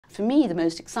For me, the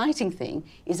most exciting thing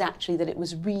is actually that it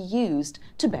was reused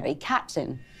to bury cats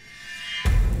in.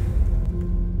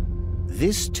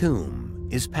 This tomb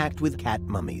is packed with cat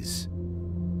mummies.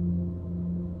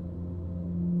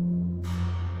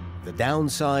 The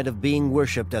downside of being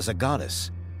worshipped as a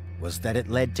goddess was that it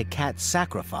led to cat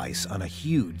sacrifice on a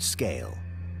huge scale.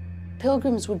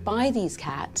 Pilgrims would buy these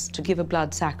cats to give a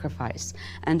blood sacrifice.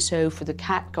 And so for the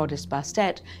cat goddess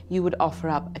Bastet, you would offer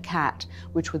up a cat,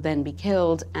 which would then be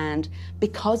killed. And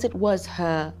because it was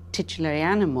her titular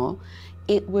animal,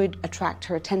 it would attract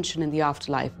her attention in the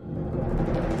afterlife.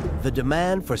 The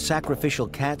demand for sacrificial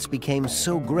cats became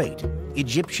so great,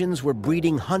 Egyptians were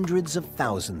breeding hundreds of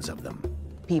thousands of them.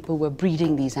 People were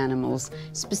breeding these animals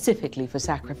specifically for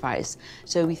sacrifice.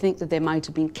 So we think that there might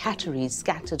have been catteries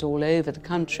scattered all over the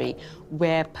country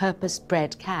where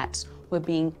purpose-bred cats were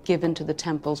being given to the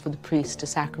temples for the priests to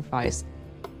sacrifice.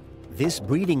 This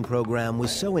breeding program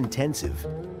was so intensive,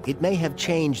 it may have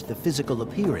changed the physical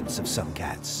appearance of some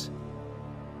cats.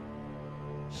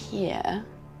 Here,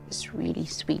 this really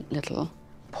sweet little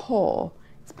paw.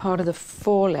 It's part of the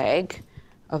foreleg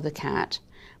of the cat.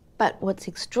 But what's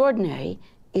extraordinary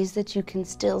is that you can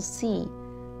still see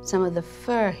some of the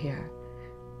fur here,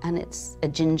 and it's a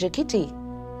ginger kitty.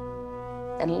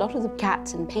 And a lot of the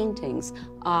cats in paintings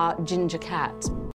are ginger cats.